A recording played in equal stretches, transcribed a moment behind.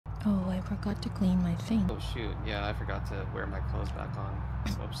Oh, I forgot to clean my thing. Oh shoot, yeah, I forgot to wear my clothes back on.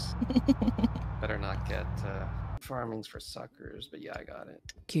 Whoops. Better not get farmings for suckers, but yeah, I got it.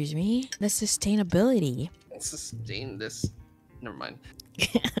 Excuse me? The sustainability. Let's sustain this. Never mind.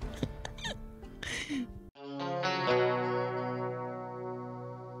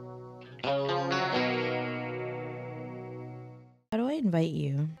 How do I invite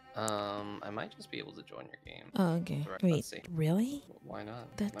you? I might just be able to join your game. Oh, okay. Right, Wait, let's see. really? Why not?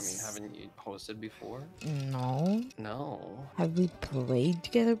 I mean, That's... haven't you hosted before? No. No. Have we played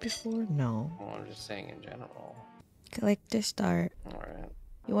together before? No. Well, I'm just saying in general. Click to start. Alright.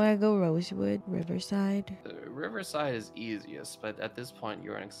 You wanna go Rosewood, Riverside? Riverside is easiest, but at this point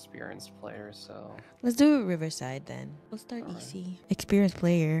you're an experienced player, so... Let's do Riverside then. We'll start Alright. easy. Experienced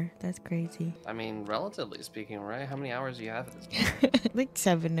player. That's crazy. I mean, relatively speaking, right? How many hours do you have at this game? Like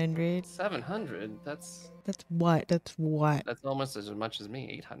 700. 700? That's what? That's almost as much as me,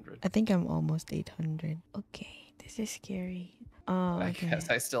 800. I think I'm almost 800. Okay, this is scary. Oh, I okay. guess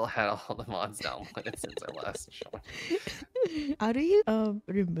I still had all the mods downloaded since I last showed. How do you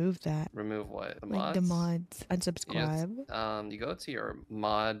remove that? Remove what? The Like mods? the mods. Unsubscribe. You go to your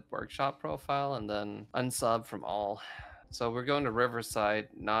mod workshop profile and then unsub from all. So we're going to Riverside,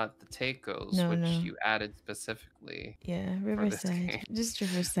 not the Tacos, No, which no. you added specifically. Yeah, this Riverside. game. Just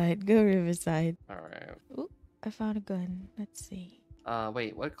Riverside. Go Riverside. Alright. Ooh, I found a gun. Let's see.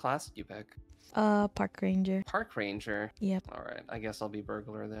 Wait, what class did you pick? Park Ranger. Park Ranger? Yep. Alright, I guess I'll be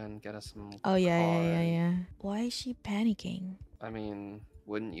burglar then. Get us some Oh, yeah, cars. yeah. Why is she panicking? I mean,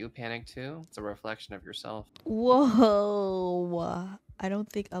 wouldn't you panic too? It's a reflection of yourself. Whoa. I don't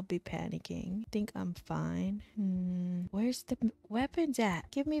think I'll be panicking. I think I'm fine. Where's the weapons at?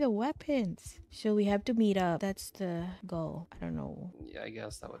 Give me the weapons. So we have to meet up. That's the goal. I don't know. Yeah, I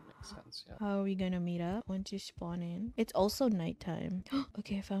guess that would make sense, yeah. How are we gonna meet up once you spawn in? It's also nighttime.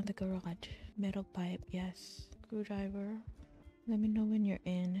 Okay, I found the garage. Metal pipe, yes. Screwdriver. Let me know when you're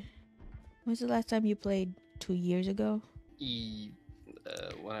in. When's the last time you played? 2 years ago?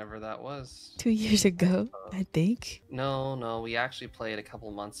 Whenever that was. 2 years ago, I think. No, we actually played a couple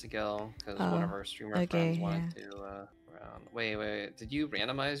months ago because one of our streamer friends wanted to round. Wait, did you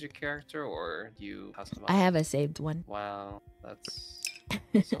randomize your character or do you customize? I have a saved one. Wow, that's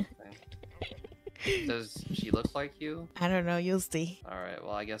something. Does she look like you? I don't know, you'll see. Alright,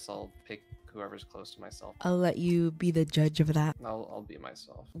 well I guess I'll pick whoever's close to myself. I'll let you be the judge of that. I'll be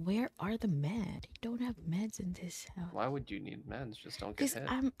myself. Where are the meds? You don't have meds in this house. Why would you need meds? Just don't get hit.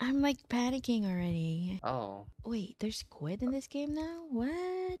 I'm like panicking already. Oh. Wait, there's squid in this game now?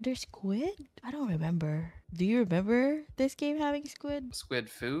 What? There's squid? I don't remember. Do you remember this game having squid? Squid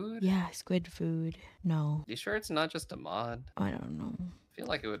food? Yeah, squid food. No. You sure it's not just a mod? I don't know. I feel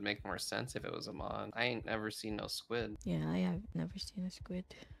like it would make more sense if it was a mod. I ain't never seen no squid. Yeah, I have never seen a squid.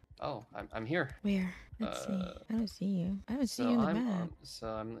 Oh, I'm here. Where? Let's see. I don't see you. I don't see you in the map.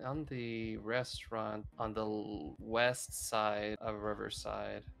 I'm on the restaurant on the west side of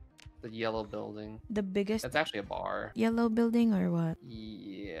Riverside. The yellow building. The biggest... It's actually a bar. Yellow building or what?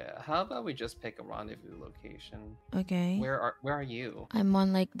 Yeah. How about we just pick a rendezvous location? Okay. Where are you? I'm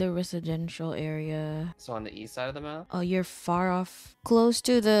on like the residential area. So on the east side of the map? Oh, you're far off. Close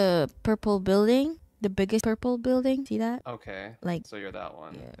to the purple building? The biggest purple building, see that? Okay, like, so you're that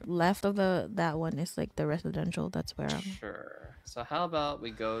one. Yeah, left of that one is like the residential. That's where I'm. Sure. So how about we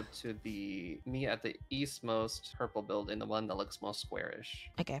go to me at the eastmost purple building, the one that looks most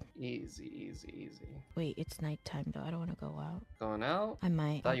squarish. Okay. Easy. Wait, it's nighttime though. I don't want to go out. Going out? I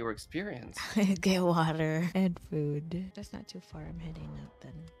might. Thought you were experienced. Get water and food. That's not too far. I'm heading out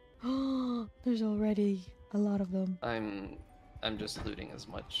then. Oh, there's already a lot of them. I'm just looting as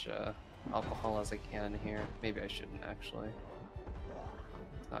much alcohol as I can in here. Maybe I shouldn't actually.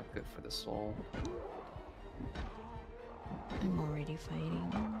 It's not good for the soul. I'm already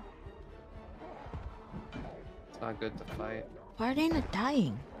fighting. It's not good to fight. Why are they not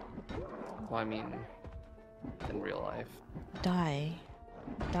dying? Well, I mean, in real life. Die.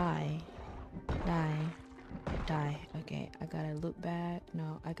 Okay, I got a loot bag.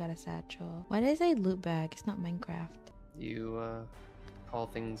 No, I got a satchel. Why did I say loot bag? It's not Minecraft. You call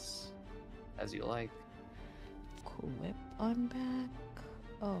things as you like. Whip on back.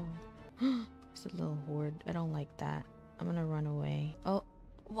 Oh, it's a little horde. I don't like that. I'm gonna run away. Oh,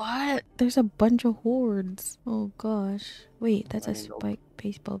 what? There's a bunch of hordes. Oh gosh. Wait, that's a spike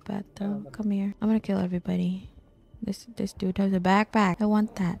baseball bat though. Come here. I'm gonna kill everybody. This dude has a backpack. I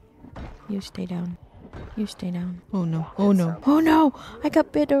want that. You stay down. You stay down. Oh no. Oh no. Oh no! I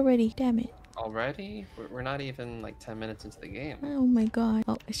got bit already. Damn it. Already? We're not even like 10 minutes into the game. Oh my god.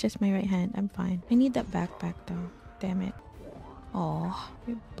 Oh, it's just my right hand. I'm fine. I need that backpack though. Damn it. Oh,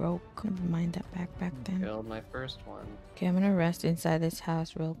 it broke. Never mind that backpack then. Killed my first one. Okay, I'm gonna rest inside this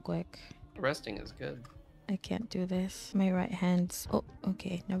house real quick. Resting is good. I can't do this. My right hand's... Oh,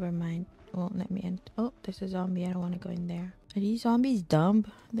 okay. Never mind. Won't let me in. Oh, there's a zombie. I don't want to go in there. Are these zombies dumb?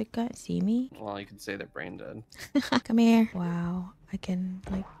 They can't see me? Well, you could say they're brain dead. Come here. Wow. I can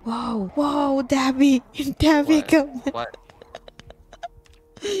like... Whoa. Whoa, Dabi. Dabi, come. What?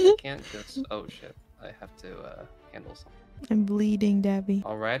 I can't just... Oh, shit. I have to handle something. I'm bleeding, Dabi.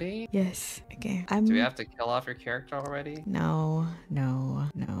 Already? Yes. Okay. Do we have to kill off your character already? No.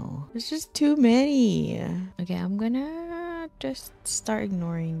 There's just too many. Okay, I'm gonna just start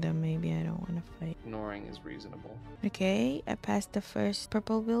ignoring them. Maybe I don't want to fight. Ignoring is reasonable. Okay, I passed the first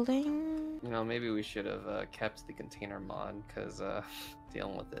purple building. You know, maybe we should have kept the container mod, because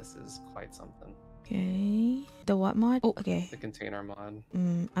dealing with this is quite something. Okay. The what mod? Oh, okay. The container mod.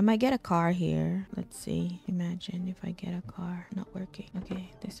 I might get a car here. Let's see. Imagine if I get a car. Not working.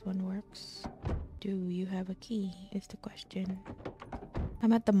 Okay, this one works. Do you have a key? Is the question.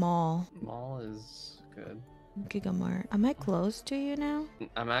 I'm at the mall. Mall is good. Gigamart. Am I close to you now?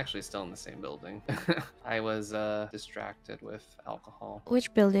 I'm actually still in the same building. I was distracted with alcohol.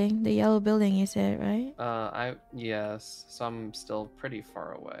 Which building? The yellow building, is it, right? Yes. So I'm still pretty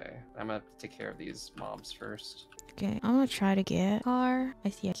far away. I'm gonna have to take care of these mobs first. Okay, I'm gonna try to get a car. I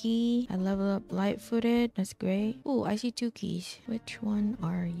see a key. I level up light-footed. That's great. Oh, I see 2 keys. Which one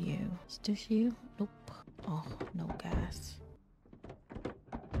are you? Is this you? Nope. Oh, no gas.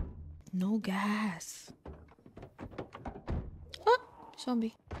 No gas. Oh,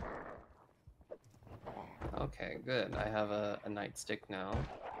 zombie. Okay, good. I have a nightstick now.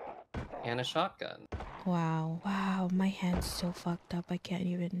 And a shotgun. Wow, my hand's so fucked up. I can't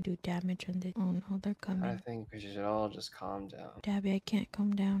even do damage on this. Oh no, they're coming. I think we should all just calm down. Dabi, I can't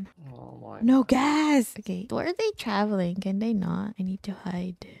calm down. Oh, why? No gas! Okay, where are they traveling? Can they not? I need to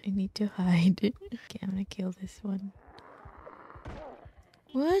hide. Okay, I'm gonna kill this one.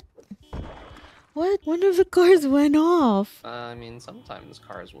 What? One of the cars went off. I mean, sometimes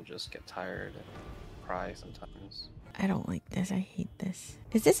cars will just get tired and cry sometimes. I don't like this. I hate this.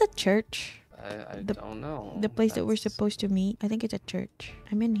 Is this a church? I don't know. The place that we're supposed to meet? I think it's a church.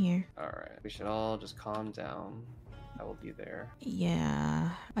 I'm in here. Alright, we should all just calm down. I will be there. Yeah.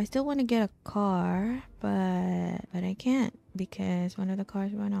 I still want to get a car, but I can't because one of the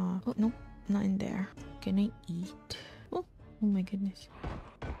cars went off. Oh, nope. Not in there. Can I eat? Oh my goodness.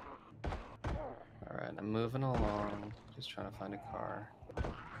 Alright, I'm moving along. Just trying to find a car.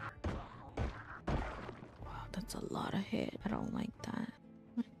 Wow, that's a lot of hit. I don't like that.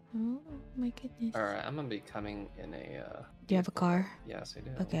 Oh my goodness. Alright, I'm gonna be coming in a... Do you have a car? Yes, I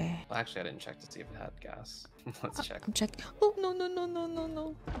do. Okay. Well, actually, I didn't check to see if it had gas. Let's check. I'm checking. Oh,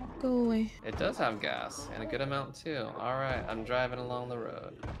 no. Go away. It does have gas, and a good amount too. Alright, I'm driving along the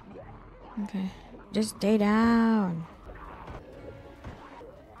road. Okay. Just stay down.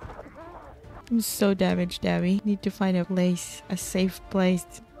 I'm so damaged, Dabi. Need to find a place. A safe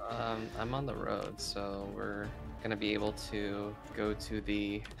place. I'm on the road, so we're gonna be able to go to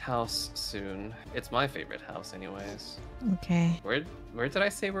the house soon. It's my favorite house anyways. Okay. Where did I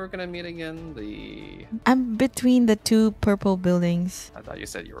say we were gonna meet again? I'm between the 2 purple buildings. I thought you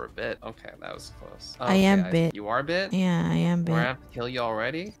said you were bit. Okay, that was close. I am bit. You are bit? Yeah, I am bit. Or I have to kill you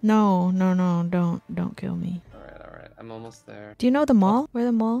already? No, don't kill me. Alright, I'm almost there. Do you know the mall? Where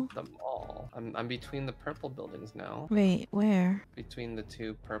the mall? The mall. I'm between the purple buildings now. Wait, where? Between the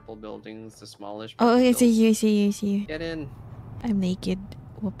 2 purple buildings, the smallish Oh, okay, buildings. see you. Get in. I'm naked.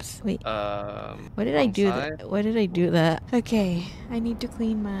 Whoops. Wait. What did I do? Why did I do that? Okay, I need to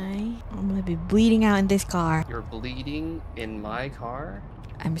clean my... I'm gonna be bleeding out in this car. You're bleeding in my car?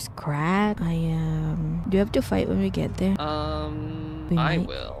 I'm scratched. I am... Do you have to fight when we get there? I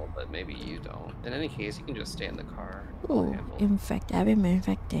will, but maybe you don't. In any case, you can just stay in the car. Oh, infected. I've been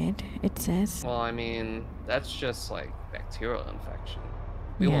infected, it says. Well, I mean, that's just like bacterial infection.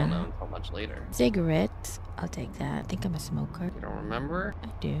 We won't know until much later. Cigarettes. I'll take that. I think I'm a smoker. You don't remember? I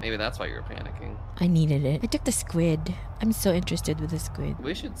do. Maybe that's why you're panicking. I needed it. I took the squid. I'm so interested with the squid.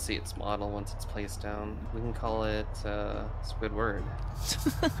 We should see its model once it's placed down. We can call it Squidward.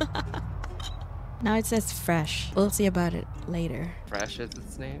 Now it says fresh. We'll see about it later. Fresh is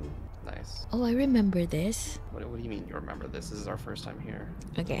its name? Nice. Oh, I remember this. What do you mean you remember this? This is our first time here.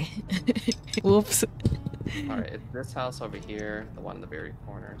 Okay. Whoops. Alright, it's this house over here, the one in the very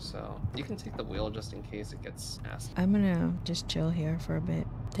corner, so you can take the wheel just in case it gets nasty. I'm gonna just chill here for a bit.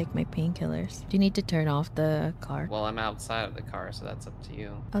 Take my painkillers. Do you need to turn off the car? Well, I'm outside of the car, so that's up to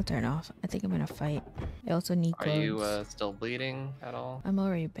you. I'll turn off. I think I'm gonna fight. I also need clothes. Are you still bleeding at all? I'm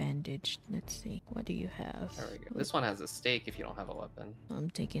already bandaged. Let's see. What do you have? There we go. This one has a stake if you don't have a weapon. I'm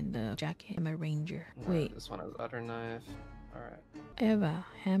taking the jacket. I'm a ranger. Wait. This one has a butter knife. Alright. I have a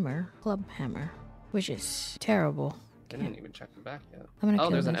hammer. Club hammer. Which is terrible. I didn't even check the back yet. Oh,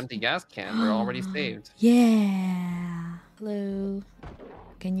 there's an empty gas can. We're already saved. Yeah. Hello.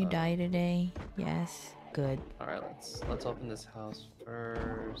 Can you die today? Yes. Good. Alright, let's open this house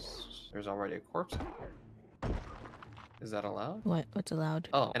first. There's already a corpse in here. Is that allowed? What's allowed?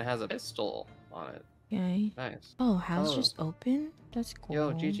 Oh, and it has a pistol on it. Okay. Nice. Oh, house just open? That's cool.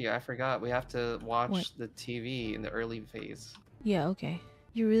 Yo, Gigi, I forgot. We have to watch the TV in the early phase. Yeah, okay.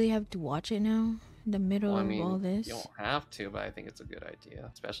 You really have to watch it now? In the middle of all this? You don't have to, but I think it's a good idea.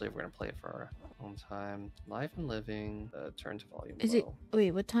 Especially if we're going to play it for our own time. Life and living. Turn to volume low.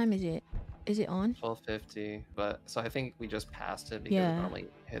 Wait, what time is it? Is it on? 12:50. But, so I think we just passed it because it normally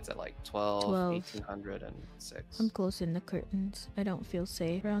hits at like 12, 1800, and 6. I'm closing the curtains. I don't feel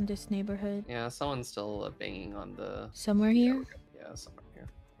safe around this neighborhood. Yeah, someone's still banging on the... Somewhere here? Yeah, somewhere here.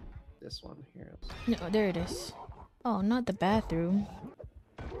 This one here. No, there it is. Oh, not the bathroom.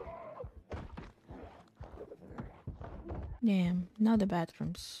 Damn, now the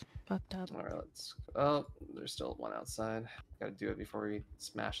bathroom's fucked up. Alright, let's... Oh, there's still one outside. Gotta do it before he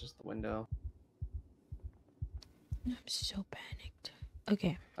smashes the window. I'm so panicked.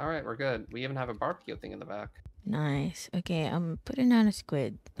 Okay. Alright, we're good. We even have a barbecue thing in the back. Nice. Okay, I'm putting down a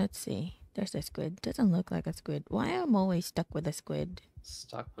squid. Let's see. There's a squid. Doesn't look like a squid. Why am I always stuck with a squid?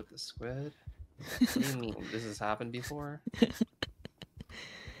 Stuck with the squid? What do you mean? This has happened before?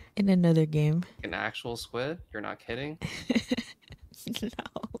 In another game. An actual squid? You're not kidding?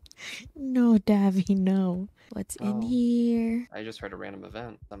 No. No, Dabi, no. What's in here? I just heard a random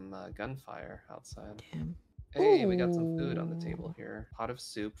event. Some gunfire outside. Damn. Hey, we got some food on the table here. Pot of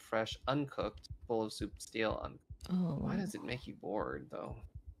soup, fresh, uncooked. Bowl of soup, stale, uncooked. Oh. Why does it make you bored, though?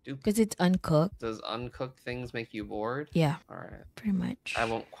 Because it's uncooked. Does uncooked things make you bored? Yeah. Alright. Pretty much. I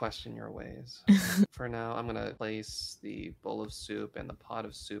won't question your ways. For now, I'm gonna place the bowl of soup and the pot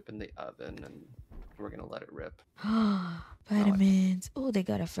of soup in the oven, and we're gonna let it rip. Vitamins. Oh, they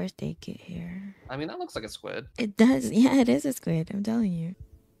got a first aid kit here. I mean, that looks like a squid. It does. Yeah, it is a squid. I'm telling you.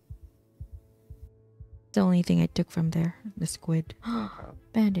 The only thing I took from there. The squid. Okay.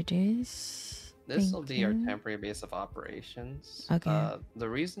 Bandages. This will be our temporary base of operations. Okay. The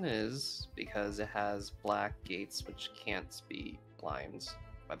reason is because it has black gates which can't be climbed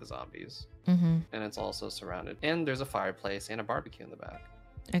by the zombies. And it's also surrounded. And there's a fireplace and a barbecue in the back.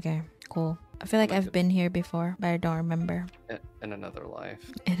 Okay, cool. I feel like I've been here before, but I don't remember. In another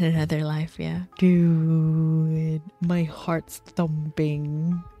life. In another life, yeah. Dude, my heart's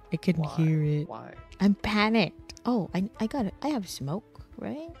thumping. I can hear it. Why? I'm panicked. Oh, I got it. I have smoke,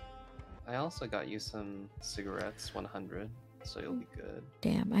 right? I also got you some cigarettes, 100, so you'll be good.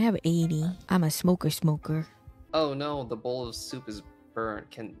 Damn, I have 80. I'm a smoker. Oh no, the bowl of soup is burnt.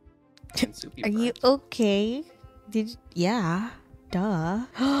 Can soup be burnt? Are you okay? Yeah. Duh.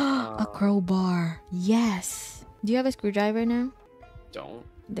 A crowbar. Yes. Do you have a screwdriver now? Don't.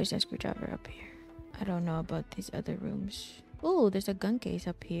 There's a screwdriver up here. I don't know about these other rooms. Oh, there's a gun case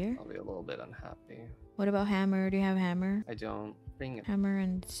up here. I'll be a little bit unhappy. What about hammer? Do you have hammer? I don't. Bring it. Hammer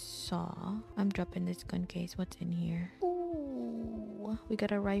and saw. I'm dropping this gun case. What's in here? Ooh, we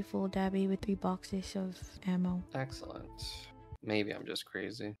got a rifle, Dabi, with 3 boxes of ammo. Excellent. Maybe I'm just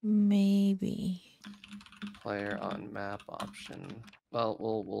crazy. Maybe. Player on map option. Well,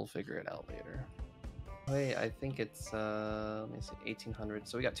 we'll figure it out later. Wait, I think it's let me see, 1800.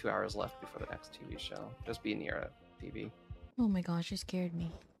 So we got 2 hours left before the next TV show. Just be near a TV. Oh my gosh, you scared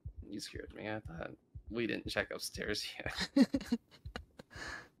me. You scared me. I thought we didn't check upstairs yet.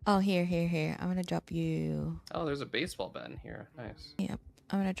 Oh, here. I'm gonna drop you. Oh, there's a baseball bat in here. Nice. Yep.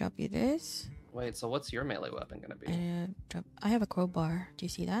 I'm gonna drop you this. Wait, so what's your melee weapon gonna be? I have a crowbar. Do you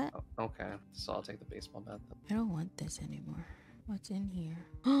see that? Oh, okay, so I'll take the baseball bat then. I don't want this anymore. What's in here?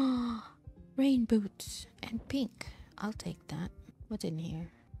 Rain boots and pink. I'll take that. What's in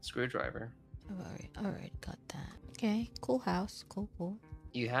here? Screwdriver. Alright, got that. Okay, cool house. Cool.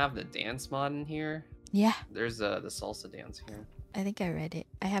 You have the dance mod in here? Yeah. There's the salsa dance here. I think I read it.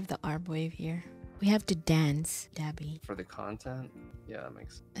 I have the arm wave here. We have to dance, Dabi. For the content? Yeah, that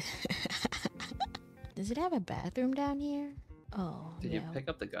makes sense. Does it have a bathroom down here? Oh, Did you pick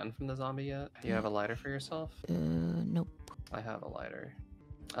up the gun from the zombie yet? Do you have a lighter for yourself? Nope. I have a lighter.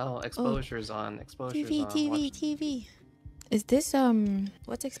 Oh, exposure's on. Exposure's TV, on. TV, Watch TV. Is this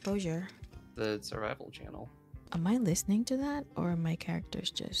what's exposure? the survival channel. Am I listening to that, or are my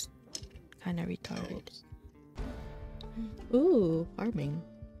characters just kind of retarded? Oops. Ooh, farming.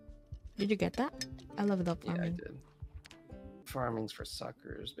 Did you get that? I love the Yeah, I farming. did. Farming's for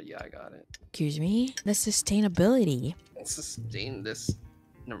suckers, but yeah, I got it. Excuse me? The sustainability. Sustain this.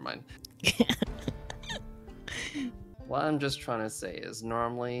 Never mind. What I'm just trying to say is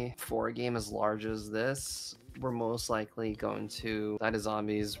normally for a game as large as this, we're most likely going to die to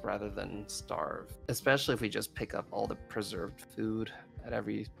zombies rather than starve. Especially if we just pick up all the preserved food at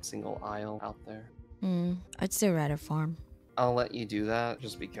every single aisle out there. I'd still rather farm. I'll let you do that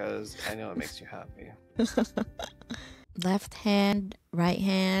just because I know it makes you happy. Left hand,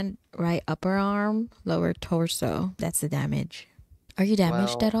 right upper arm, lower torso. That's the damage. Are you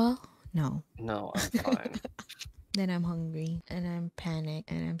damaged Well, at all? No. No, I'm fine. Then I'm hungry, and I'm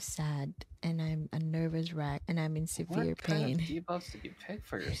panicked, and I'm sad, and I'm a nervous wreck, and I'm in severe What kind pain. of debuffs did you pick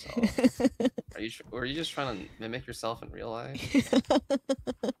for yourself? Were you just trying to mimic yourself in real life?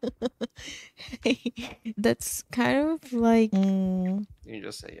 That's kind of like You can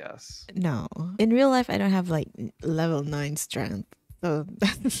just say yes. no. In real life, I don't have like level 9 strength. So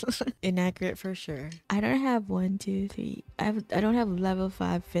that's inaccurate for sure. I don't have 1, 2, 3. I don't have level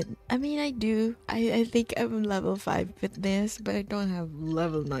 5 fit. I mean, I do. I think I'm level 5 fitness, but I don't have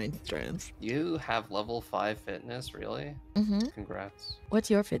level 9 strength. You have level 5 fitness, really? Mm-hmm. Congrats.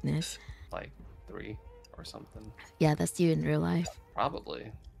 What's your fitness? Like 3 or something. Yeah, that's you in real life.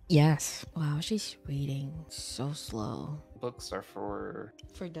 Probably. Yes. Wow, she's reading so slow. Books are for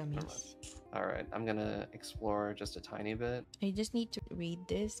dummies. Alright, I'm gonna explore just a tiny bit. I just need to read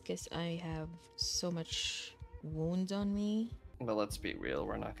this because I have so much wounds on me. But let's be real,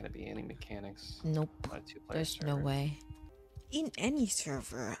 we're not gonna be any mechanics. Nope. On a two-player There's no server. way. In any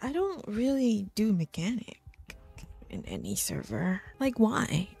server, I don't really do mechanic. In any server. Like,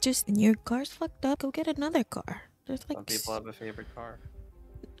 why? Just your car's fucked up, go get another car. There's like Some people have a favorite car.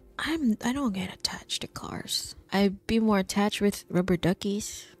 I don't get attached to cars. I'd be more attached with rubber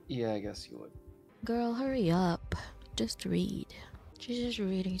duckies. Yeah, I guess you would. Girl, hurry up. Just read. She's just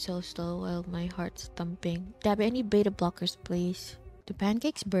reading so slow while my heart's thumping. Dabi, any beta blockers, please? Do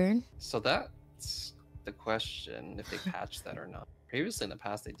pancakes burn? So that's the question, if they patched that or not. Previously in the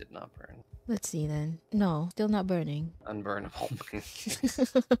past, they did not burn. Let's see then. No, still not burning. Unburnable.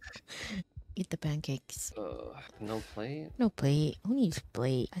 Eat the pancakes. No plate? No plate. Who needs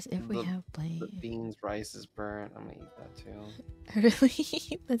plate? As if we The- have plate. The beans, rice is burnt. I'm gonna eat that too.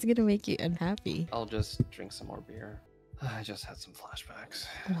 Really? That's gonna make you unhappy. I'll just drink some more beer. I just had some flashbacks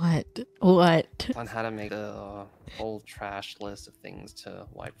What? What? on how to make the whole trash list of things to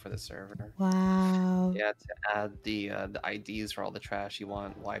wipe for the server. Wow. Yeah, to add the IDs for all the trash you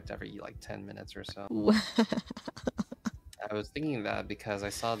want wiped every like 10 minutes or so. Wow. I was thinking that because I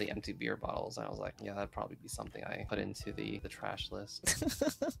saw the empty beer bottles and I was like, yeah, that'd probably be something I put into the trash list.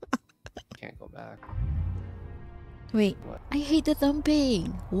 Can't go back. Wait, What? I hate the thumping.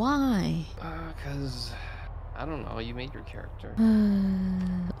 Why? Cause I don't know, you made your character.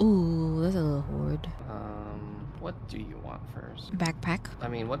 Ooh, that's a little horde. What do you want first? Backpack. I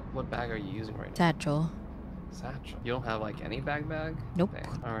mean, what bag are you using right now? Satchel. Satchel. You don't have like any bag? Nope.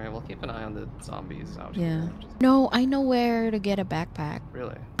 All right, well keep an eye on the zombies out Yeah. here. No, I know where to get a backpack.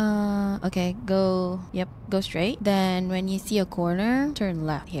 Really? Okay, go straight. Then when you see a corner, turn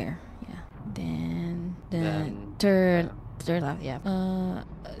left here. Yeah. Then turn left, yeah.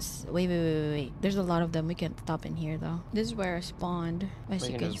 Wait. There's a lot of them. We can't stop in here though. This is where I spawned. As We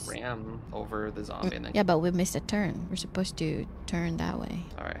you can can just ram over the zombie and then... yeah, but we missed a turn. We're supposed to turn that way.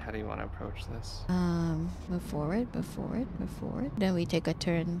 Alright, how do you want to approach this? Move forward. Then we take a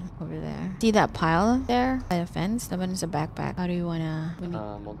turn over there. See that pile there by the fence? That one is a backpack. How do you wanna...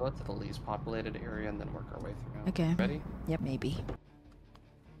 We'll go to the least populated area and then work our way through. Okay. Ready? Yep, maybe.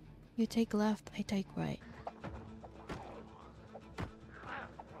 You take left, I take right.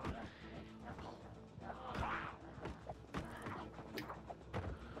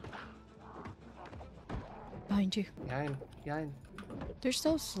 Behind you. Behind. They're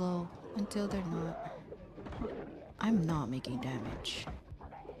so slow until they're not. I'm not making damage.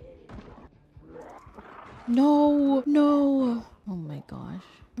 No! Oh my gosh.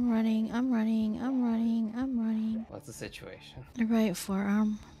 I'm running. What's the situation? Right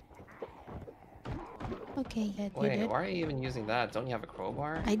forearm. Okay, hit Wait, it. why are you even using that? Don't you have a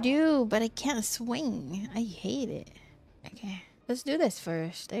crowbar? I do, but I can't swing. I hate it. Okay, let's do this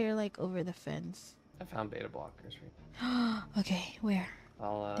first. They're like over the fence. I found beta blockers for you. Okay, where?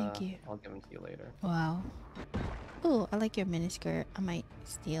 I'll Thank you. I'll give them to you later. Wow. Oh, I like your miniskirt. I might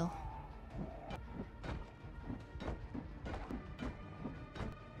steal.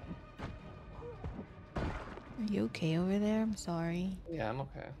 Are you okay over there? I'm sorry. Yeah, I'm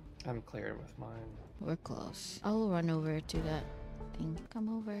okay. I'm cleared with mine. We're close. I'll run over to that thing. Come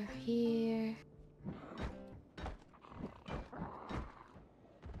over here.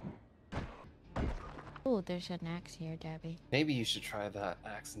 Oh, there's an axe here, Dabi. Maybe you should try that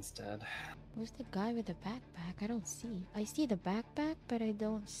axe instead. Where's the guy with the backpack? I don't see. I see the backpack, but I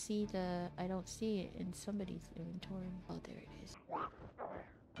don't see it in somebody's inventory. Oh, there it is.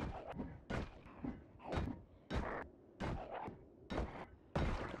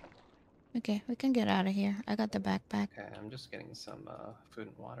 Okay, we can get out of here. I got the backpack. Okay, I'm just getting some food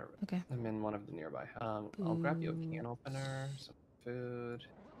and water. Okay. I'm in one of the nearby. I'll grab you a can opener, some food.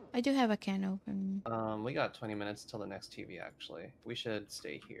 I do have a can open. We got 20 minutes till the next TV. Actually, we should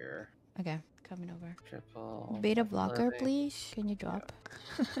stay here. Okay, coming over. Triple. Beta blocker, living. please. Can you drop?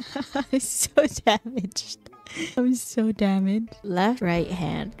 I'm so damaged. I'm so damaged. Left, right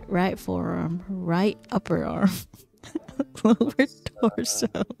hand, right forearm, right upper arm, lower torso.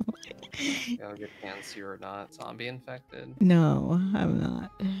 Gotta get fancy or not. Zombie infected. No, I'm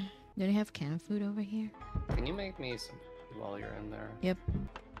not. Do they have canned food over here? Can you make me some food while you're in there? Yep.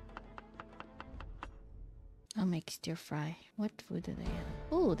 I'll make stir fry. What food do they have?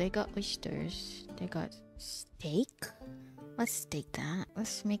 Oh, they got oysters. They got steak. Let's steak that.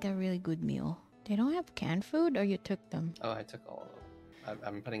 Let's make a really good meal. They don't have canned food, or you took them? Oh, I took all of them.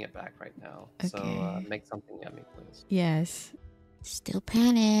 I'm putting it back right now. Okay. So make something yummy, please. Yes. Still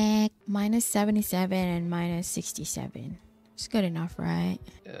panic. Minus 77 and minus 67. It's good enough, right?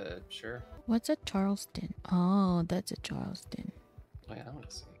 Sure. What's a Charleston? Oh, that's a Charleston. Oh yeah, I want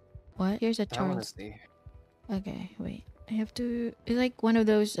to see. What? Here's a I want to Charleston. see. Okay, wait. I have to... It's like one of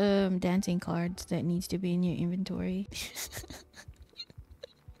those dancing cards that needs to be in your inventory.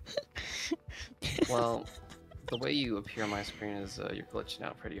 Well, the way you appear on my screen is you're glitching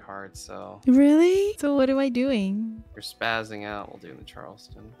out pretty hard, so... Really? So what am I doing? You're spazzing out while doing the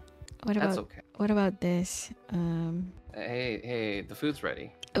Charleston. What That's about... okay. What about this? Hey, the food's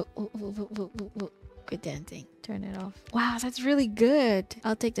ready. Oh. Good dancing. Turn it off. Wow, that's really good.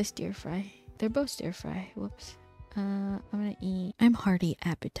 I'll take the stir fry. They're both stir fry. Whoops. I'm gonna eat. I'm hearty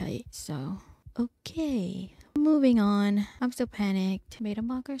appetite, so... Okay. Moving on. I'm still panicked. Beta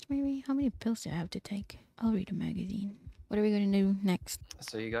blockers, maybe? How many pills do I have to take? I'll read a magazine. What are we gonna do next?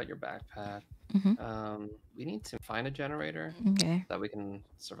 So you got your backpack. Mm-hmm. We need to find a generator Okay. that we can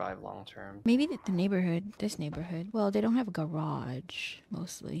survive long term. Maybe the neighborhood. This neighborhood. Well, they don't have a garage,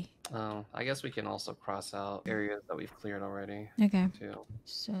 mostly. I guess we can also cross out areas that we've cleared already, Okay. too.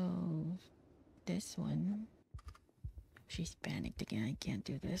 So... This one... She's panicked again. I can't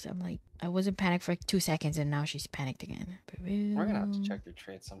do this. I'm like... I wasn't panicked for like 2 seconds and now she's panicked again. We're gonna have to check your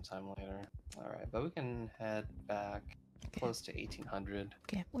trade sometime later. Alright, but we can head back close to 1800.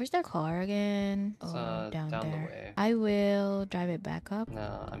 Okay. Where's their car again? It's, down down there. the way. I will drive it back up.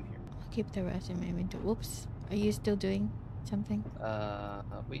 No, I'm here. I'll keep the rest in my inventory. Whoops. Are you still doing something?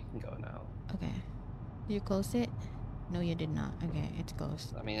 We can go now. Okay. You close it? No, you did not. Okay, it's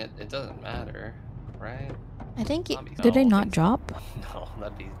closed. I mean, it doesn't matter, right? I think it... Zombies Did they don't not think- drop? No,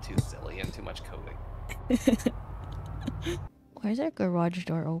 that'd be too silly and too much coding. Where's our garage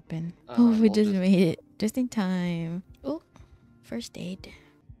door open? Uh, Oh, we we'll just just- made it. Just in time. Oh, first aid.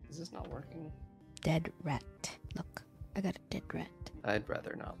 Is this not working? Dead rat. Look, I got a dead rat. I'd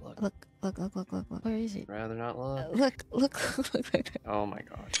rather not look. Look. Where is it? Rather not look. Look. Oh my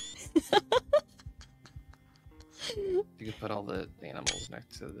gosh. You could put all the animals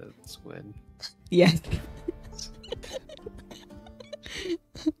next to the squid. Yes.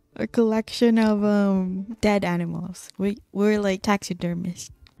 A collection of dead animals. We're like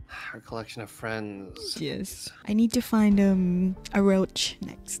taxidermists. Our collection of friends. Yes. I need to find a roach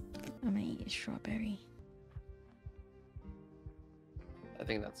next. I'm gonna eat a strawberry. I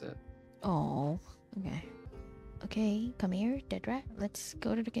think that's it. Oh, okay. Okay, come here, dead rat. Let's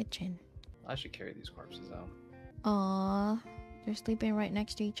go to the kitchen. I should carry these corpses out. Aw, they're sleeping right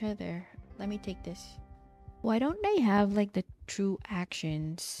next to each other. Let me take this. Why don't they have like the true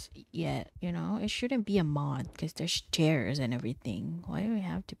actions yet? You know, it shouldn't be a mod because there's chairs and everything. Why do we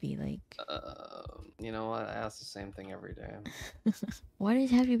have to be like... You know what? I ask the same thing every day. Why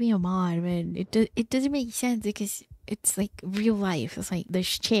does it have to be a mod, man? It doesn't make sense because it's like real life. It's like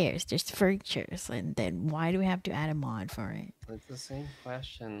there's chairs, there's furnitures, and then why do we have to add a mod for it? It's the same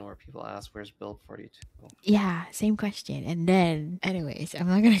question where people ask, where's build 42? Yeah, same question. And then, anyways, I'm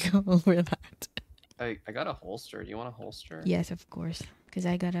not gonna go over that. I got a holster. Do you want a holster? Yes, of course. Because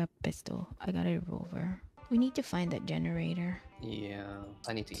I got a pistol. I got a revolver. We need to find that generator. Yeah,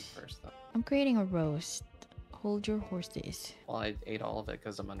 I need to eat first though. I'm creating a roast. Hold your horses. Well, I ate all of it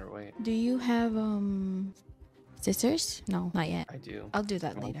because I'm underweight. Do you have scissors? No, not yet. I do. I'll do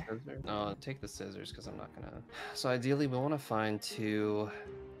that You want later. scissors? No, take the scissors because I'm not gonna. So ideally, we want to find 2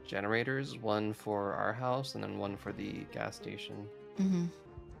 generators, one for our house and then one for the gas station. Mm-hmm.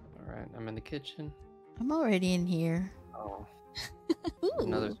 All right, I'm in the kitchen. I'm already in here. Oh, Ooh.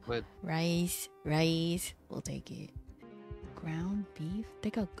 another squid. Rice. We'll take it. Ground beef.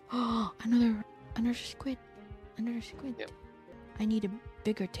 Take a. Oh, another squid. Another squid. Yep. I need a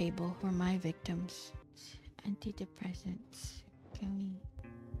bigger table for my victims. Antidepressants. Can we?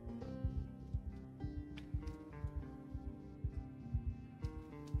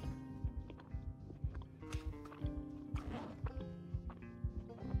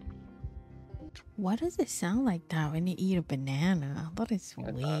 Why does it sound like that when you eat a banana? That is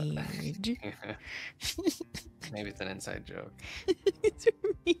weird. Maybe it's an inside joke. It's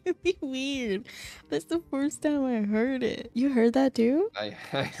really weird. That's the first time I heard it. You heard that too? I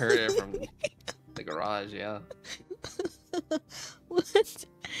heard it from the garage, yeah. What?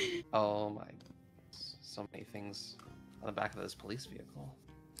 Oh my. So many things on the back of this police vehicle.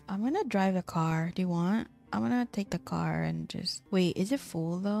 I'm gonna drive the car. Do you want? I'm gonna take the car and just... Wait, is it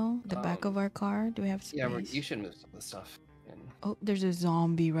full though? The back of our car? Do we have space? Yeah, you should move some of the stuff in. Oh, there's a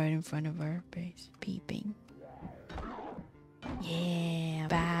zombie right in front of our base. Peeping. Yeah,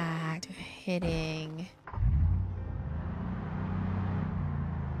 back to hitting.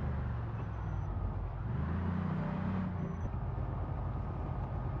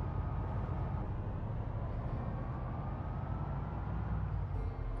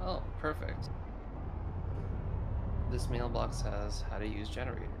 Oh, perfect. This mailbox has how to use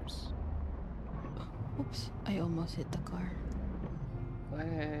generators. Oops, I almost hit the car.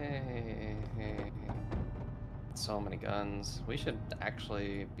 Hey. So many guns. We should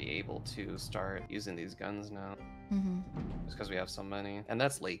actually be able to start using these guns now. Mm-hmm. Just because we have so many. And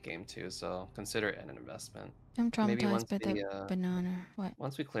that's late game too, so consider it an investment. I'm Maybe traumatized once by the, that banana. What?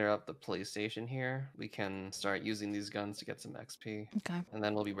 Once we clear up the police station here, we can start using these guns to get some XP. Okay. And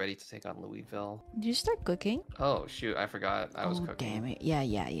then we'll be ready to take on Louisville. Did you start cooking? Oh shoot, I forgot I was Oh, cooking. damn it.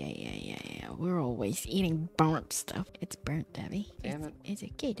 Yeah. We're always eating burnt stuff. It's burnt, Dabi. Damn it. It's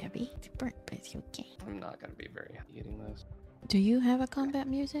okay, Dabi. It's burnt, but it's okay. I'm not gonna be very happy eating this. Do you have a combat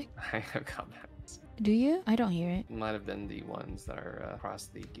music? I have combat. Do you? I don't hear it. Might have been the ones that are across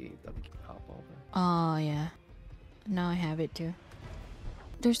the gate that we can hop over. Oh, yeah. Now I have it too.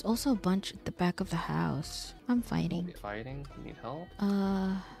 There's also a bunch at the back of the house. I'm fighting. We'll be fighting? You need help?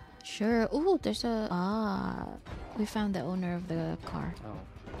 Sure. Ooh, there's a... Ah. We found the owner of the car. Oh.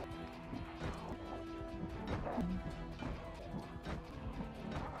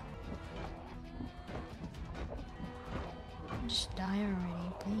 Just die already,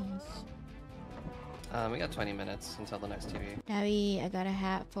 please. We got 20 minutes until the next TV. Dabi, I got a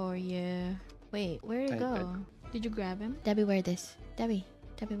hat for you. Wait, where'd it go? Did you grab him? Dabi, wear this. Dabi,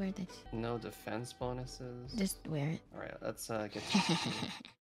 wear this. No defense bonuses. Just wear it. Alright, let's get to